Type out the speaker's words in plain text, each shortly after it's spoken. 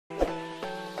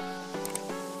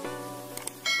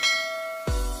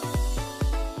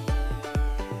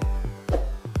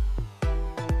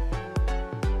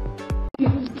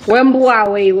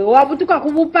Wembwawe iwe wabutuka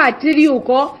kubupatiri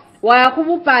uko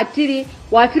wakubupatiri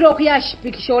wafira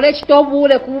okuyashipikisha ole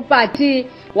kitobule kubupatiri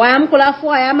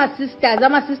wayamkulafu ayama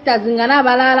sisters ngana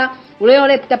abalala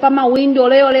ole pita pama window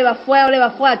ole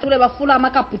bafua tule bafula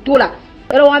makaputula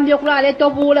ero wambye kula leto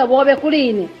bule bobe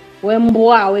kuline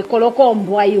wembwawe koloko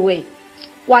mbwa iwe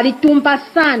walitumpa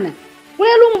sana ule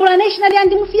lumbula national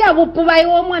andi mufia bupuba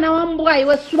iwe mwana wa mbwa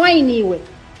iwe swine iwe.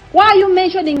 Why are you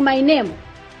mentioning my name?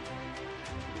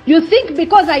 You think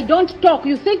because I don't talk,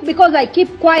 you think because I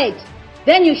keep quiet,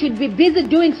 then you should be busy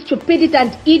doing stupidity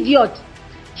and idiot.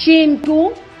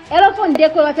 Chintu, elofon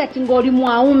deko wata tingori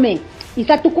mwaume,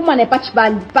 isatukuma ne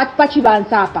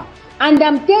pachibansapa. And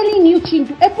I'm telling you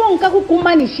Chintu, epo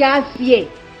nkakukuma ni shafye,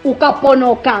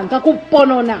 ukaponoka,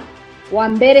 nkakuponona.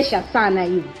 Wamberesha sana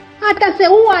hivi. Hata se,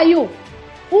 who are you?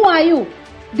 Who are you?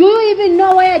 Do you even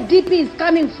know where DP is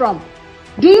coming from?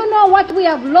 Do you know what we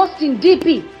have lost in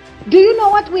DP? Do you know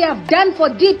what we have done for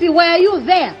DP? Were you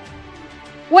there?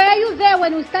 Were you there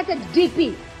when we started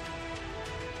DP?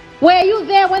 Were you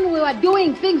there when we were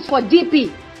doing things for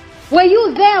DP? Were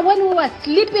you there when we were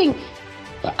sleeping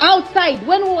outside,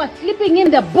 when we were sleeping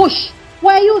in the bush?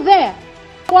 Were you there?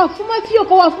 Wafuma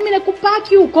fiyoko wafumine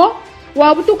kupaki uko,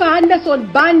 wabutuka Anderson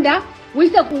Banda,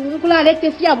 wisa kukula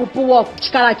lete fiya bupuwa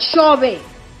chikala chove.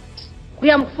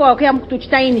 Kuya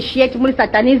mkutuchita initiate muli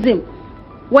satanism.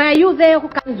 Were you there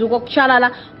kukanzuko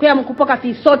kuchalala kuya mkupoka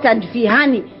fi salt and fi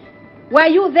honey? Were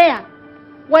you there?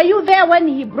 Were you there when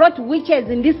he brought witches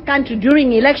in this country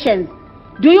during elections?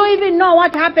 Do you even know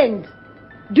what happened?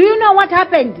 Do you know what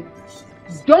happened?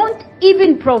 Don't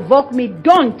even provoke me.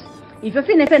 Don't. If you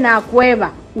feel na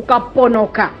kueva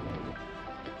ukaponoka.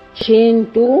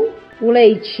 Chintu ule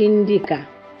ichindika.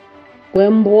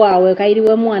 Wembwa we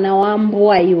kairiwe mwana wa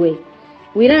mbwa iwe.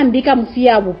 Wirambika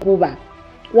mfia bupuba.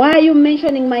 Why are you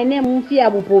mentioning my name mfia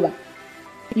bupuba?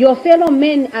 Your fellow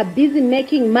men are busy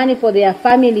making money for their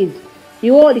families.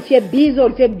 You all if you're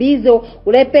busy,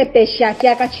 ulepepe shaki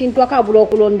akachintu akabulo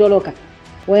kulondoloka.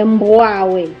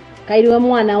 Wembwawe. Kairiwe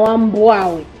mwana wa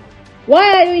mbwawe.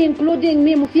 Why are you including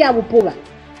me mfia bupuba?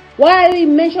 Why are you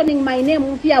mentioning my name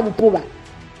mfia bupuba?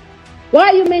 Why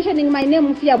are you mentioning my name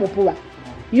mfia bupuba?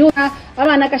 You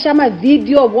abana kashama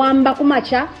video bwamba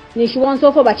kumacha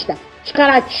nishiwonsofo bachita.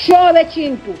 Chikala chove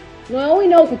chintu. No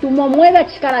wino kutumo mwebe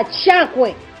chikala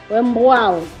chakwe.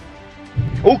 Wembwawe.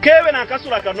 Ukebe na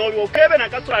kasura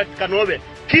kanobe.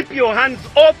 Keep your hands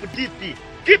off DP.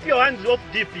 Keep your hands off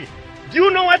DP. Do you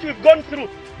know what we've gone through?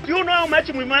 Do you know how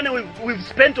much money we've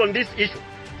spent on this issue?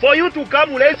 For you to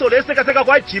come uleso leseka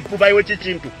kwa chipu baiwe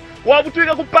chichintu.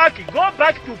 Wabutuika kupaki. Go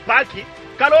back to paki.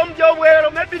 Kalomjo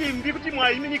wero maybe limbi kuti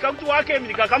mwaiminika kuti wake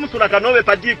eminika kamusura kanobe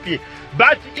pa DP.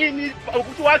 But in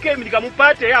kuti wake eminika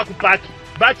mupate ya kupaki.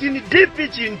 But in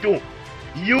DP chintu,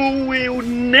 you will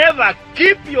never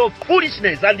keep your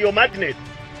foolishness and your madness.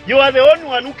 You are the only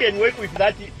one who can work with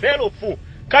that fellow fool.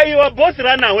 Kai you are both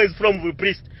runaways from the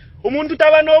priest. Umuntu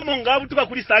tabano monga butuka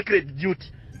kuri sacred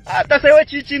duty. Atasewe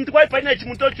chichintu kwa ipanya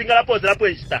chimuntu chingala pose lapo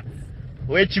eshita.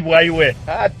 We chibwa iwe.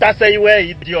 Atasewe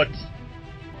idiot.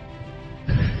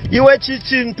 Iwe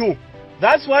chichintu.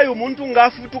 That's why umuntu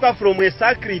ngafutuka from a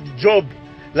sacred job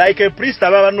like a priest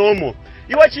ababa normal.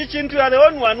 Iwe chichintu, you are the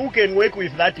only one who can work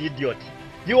with that idiot.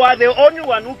 You are the only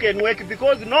one who can work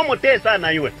because normal tesa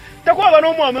na iwe. Takuwa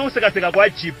banomo ameuseka kwa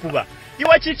chipuba.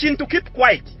 Iwe chichintu, keep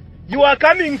quiet. You are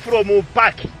coming from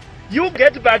park. You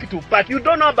get back to park. You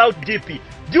don't know about DP.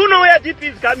 Do you know where DP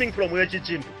is coming from? Where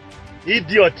Chichintu?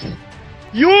 Idiot.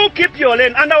 You keep your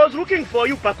lane. And I was looking for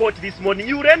you, Pakot, this morning.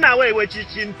 You ran away with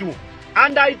Chichintu.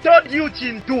 And I told you,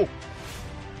 Chintu.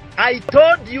 I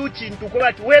told you, Chintu.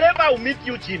 Wherever we meet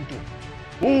you, Chintu,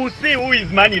 we will see who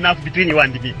is man enough between you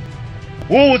and me.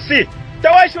 We will see. Do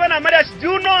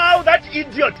you know how that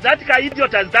idiot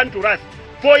has done to us?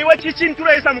 For you,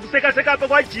 Chichintu, some seka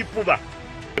kwa chipuba.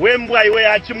 Wembwa iwe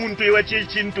achimuntu iwe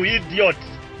chichintu idiot.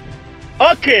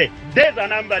 Okay, there's a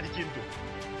number Chintu.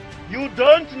 You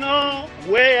don't know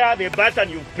where the button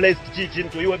you placed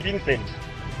Chichintu you were being sent.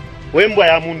 Wembwa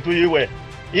ya muntu iwe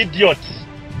idiot.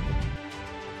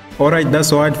 Alright,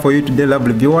 that's all for you today,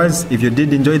 lovely viewers. If you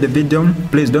did enjoy the video,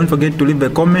 please don't forget to leave a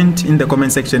comment in the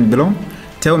comment section below.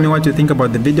 Tell me what you think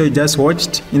about the video you just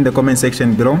watched in the comment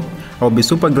section below. I'll be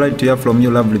super glad to hear from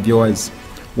you, lovely viewers.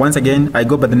 Once again, I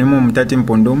go by the name of Mutati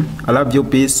Mpundu. I love you,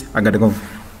 peace, I gotta go.